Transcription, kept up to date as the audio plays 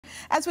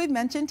As we've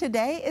mentioned,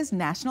 today is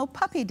National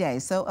Puppy Day,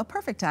 so a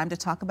perfect time to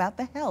talk about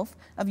the health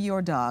of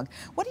your dog.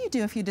 What do you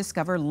do if you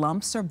discover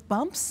lumps or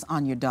bumps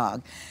on your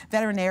dog?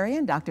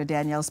 Veterinarian Dr.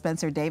 Danielle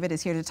Spencer David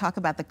is here to talk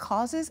about the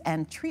causes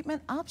and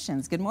treatment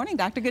options. Good morning,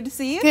 doctor. Good to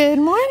see you. Good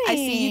morning. I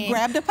see you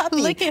grabbed a puppy.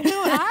 Look at who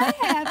I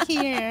have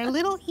here,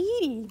 little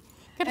Edie.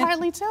 Could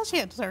hardly tell she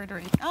had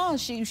surgery. Oh,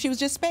 she was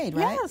just spayed,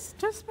 right? Yes,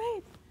 just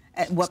spayed.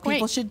 What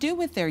people should do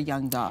with their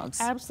young dogs.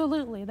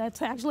 Absolutely.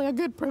 That's actually a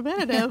good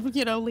preventative,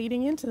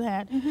 leading into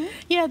that.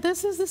 Yeah,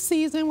 this is the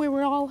season where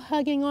we're all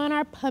hugging on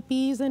our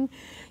puppies and,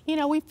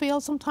 we feel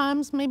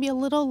sometimes maybe a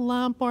little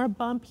lump or a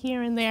bump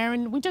here and there,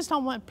 and we just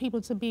don't want people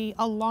to be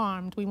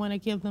alarmed. We want to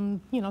give them,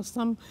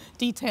 some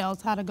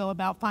details how to go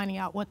about finding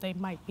out what they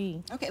might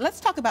be. Okay, let's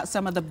talk about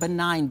some of the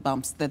benign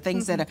bumps, the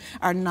things that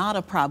are not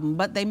a problem,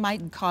 but they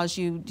might cause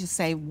you to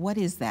say, what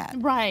is that?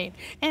 Right.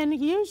 And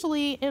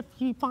usually if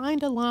you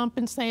find a lump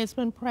and say it's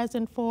been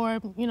present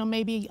for,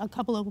 maybe a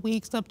couple of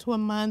weeks up to a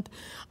month,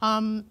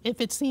 if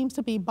it seems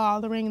to be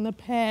bothering the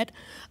pet,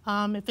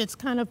 if it's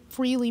kind of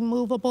freely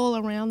movable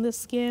around the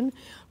skin,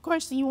 of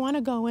course you want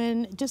to go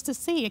in just to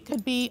see. It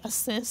could be a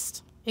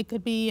cyst, it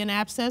could be an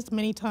abscess.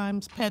 Many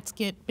times pets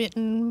get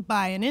bitten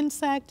by an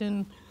insect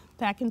and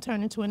that can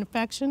turn into an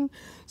infection.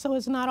 So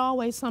it's not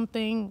always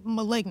something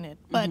malignant,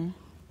 but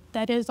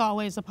that is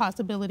always a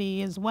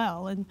possibility as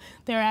well. And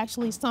there are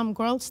actually some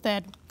growths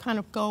that kind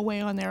of go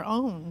away on their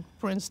own.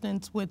 For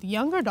instance, with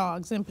younger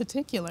dogs in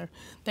particular,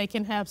 they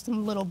can have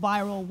some little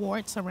viral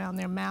warts around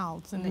their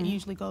mouths, and it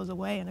usually goes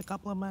away in a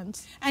couple of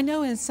months. I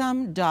know in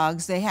some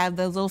dogs they have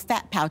those little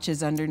fat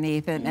pouches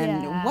underneath,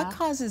 and what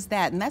causes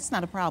that? And that's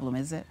not a problem,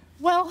 is it?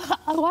 Well,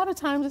 a lot of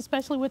times,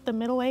 especially with the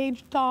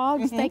middle-aged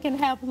dogs, they can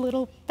have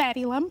little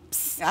fatty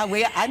lumps. I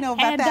know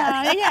about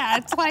that. Yeah,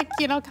 it's like,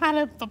 kind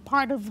of a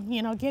part of,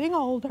 getting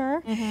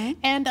older.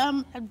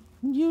 And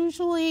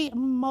usually,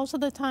 most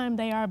of the time,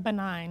 they are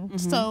benign.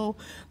 So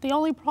the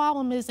only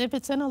problem is if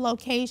it's in a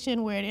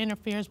location where it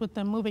interferes with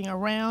them moving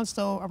around,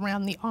 so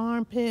around the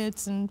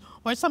armpits,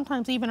 or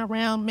sometimes even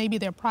around maybe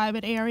their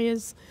private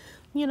areas.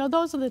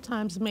 Those are the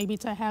times maybe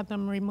to have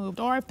them removed,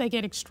 or if they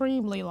get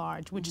extremely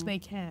large, which they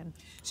can.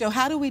 So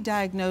how do we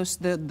diagnose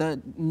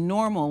the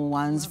normal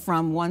ones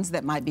from ones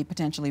that might be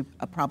potentially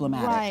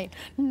problematic? Right.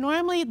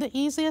 Normally, the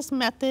easiest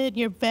method,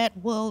 your vet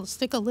will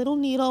stick a little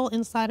needle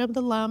inside of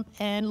the lump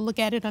and look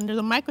at it under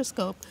the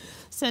microscope,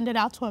 send it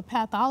out to a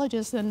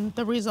pathologist, and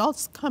the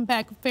results come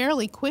back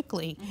fairly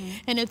quickly.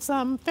 And it's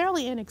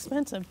fairly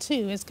inexpensive,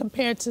 too, as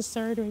compared to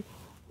surgery.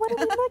 What are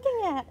we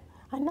looking at?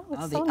 I know,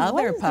 it's so the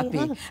other noisy, puppy.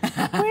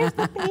 Huh? Where's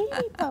the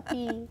baby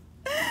puppy?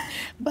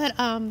 But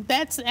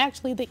that's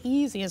actually the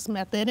easiest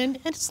method, and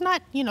it's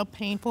not,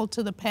 painful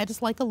to the pet.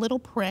 It's like a little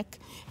prick,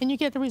 and you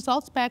get the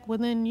results back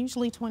within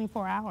usually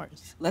 24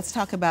 hours. Let's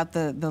talk about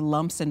the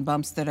lumps and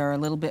bumps that are a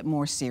little bit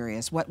more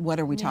serious. What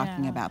are we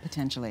talking about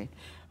potentially?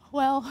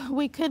 Well,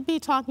 we could be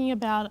talking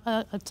about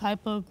a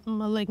type of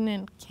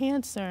malignant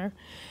cancer,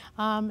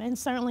 and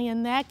certainly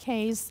in that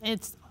case,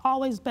 it's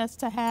always best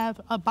to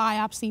have a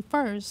biopsy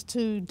first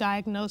to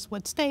diagnose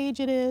what stage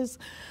it is,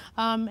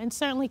 and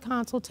certainly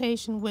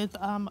consultation with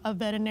a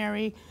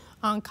veterinary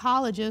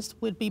oncologist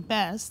would be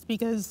best,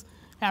 because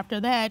after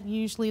that,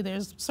 usually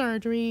there's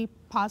surgery,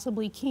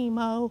 possibly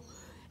chemo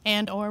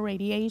and or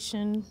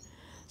radiation.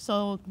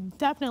 So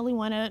definitely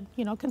want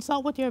to,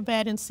 consult with your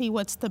vet and see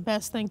what's the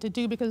best thing to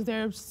do, because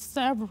there are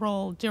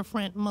several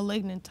different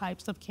malignant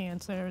types of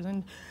cancers,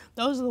 and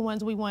those are the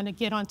ones we want to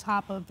get on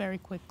top of very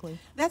quickly.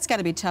 That's got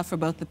to be tough for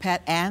both the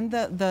pet and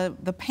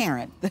the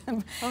parent.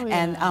 Oh,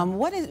 yeah. And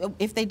what is,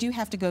 if they do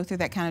have to go through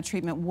that kind of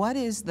treatment, what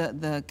is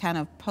the kind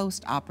of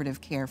post-operative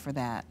care for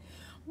that?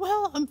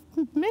 Well,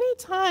 many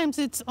times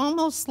it's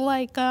almost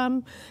like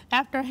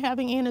after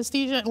having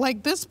anesthesia,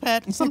 like this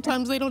pet,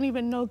 sometimes they don't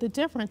even know the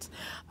difference.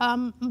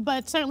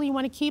 But certainly you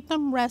want to keep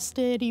them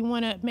rested. You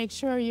want to make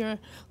sure you're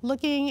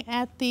looking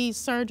at the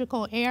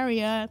surgical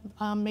area,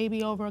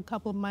 maybe over a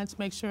couple of months,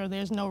 make sure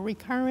there's no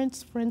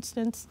recurrence, for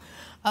instance,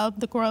 of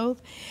the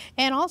growth.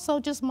 And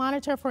also just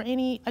monitor for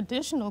any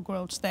additional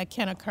growths that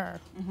can occur.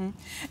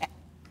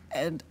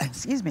 And,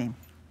 excuse me.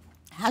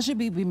 How should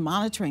we be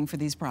monitoring for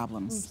these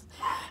problems?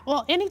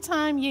 Well,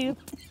 anytime you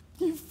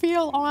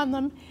feel on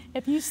them,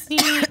 if you see,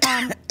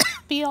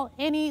 feel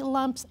any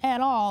lumps at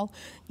all,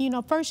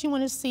 first you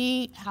want to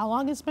see how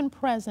long it's been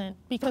present,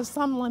 because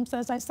some lumps,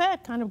 as I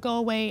said, kind of go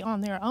away on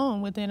their own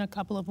within a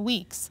couple of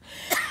weeks.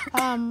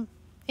 And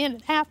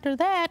after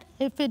that,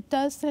 if it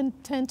does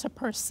tend to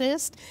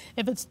persist,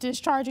 if it's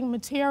discharging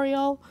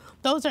material,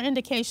 those are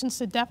indications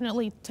to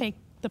definitely take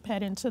the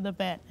pet into the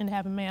vet and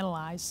have him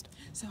analyzed.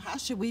 So how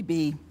should we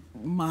be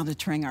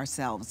monitoring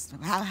ourselves?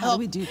 How do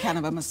we do kind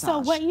of a massage? So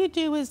what you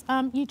do is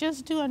you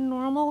just do a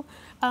normal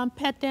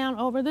pet down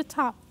over the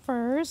top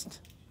first,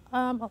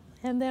 and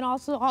then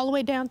also all the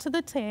way down to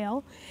the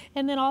tail,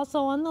 and then also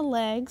on the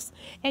legs.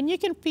 And you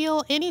can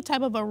feel any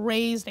type of a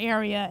raised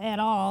area at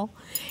all,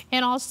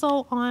 and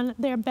also on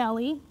their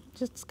belly.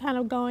 just kind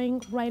of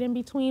going right in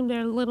between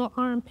their little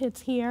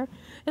armpits here,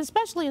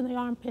 especially in the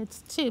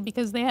armpits too,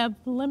 because they have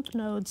lymph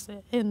nodes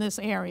in this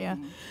area.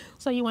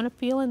 So you want to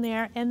feel in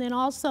there, and then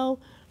also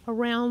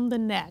around the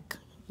neck.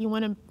 You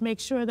want to make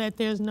sure that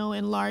there's no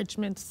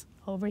enlargements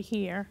over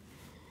here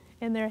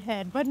in their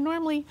head. But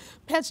normally,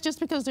 pets, just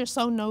because they're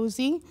so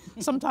nosy,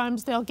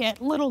 sometimes they'll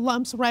get little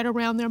lumps right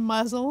around their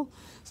muzzle.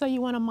 So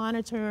you want to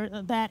monitor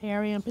that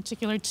area in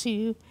particular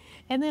too.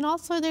 And then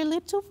also their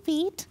little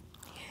feet,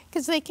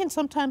 because they can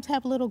sometimes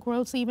have little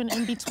growths even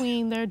in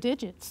between their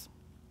digits.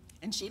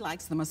 And she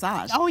likes the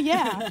massage. Oh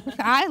yeah,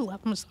 I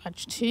love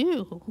massage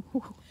too.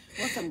 Well,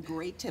 some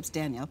great tips,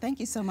 Danielle. Thank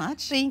you so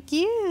much. Thank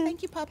you.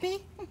 Thank you,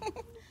 puppy.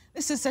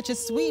 This is such a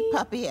sweet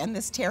puppy, and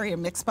this terrier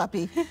mix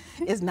puppy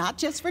is not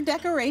just for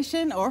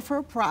decoration or for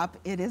a prop.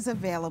 It is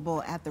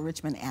available at the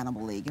Richmond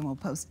Animal League, and we'll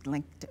post a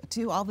link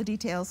to all the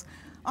details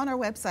on our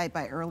website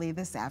by early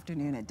this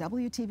afternoon at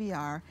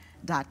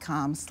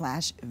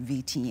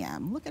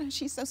WTVR.com/VTM. Look at her,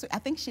 she's so sweet. I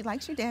think she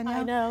likes you, Danielle.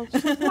 I know,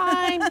 she's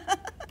fine.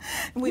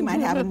 We might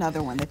have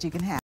another one that you can have.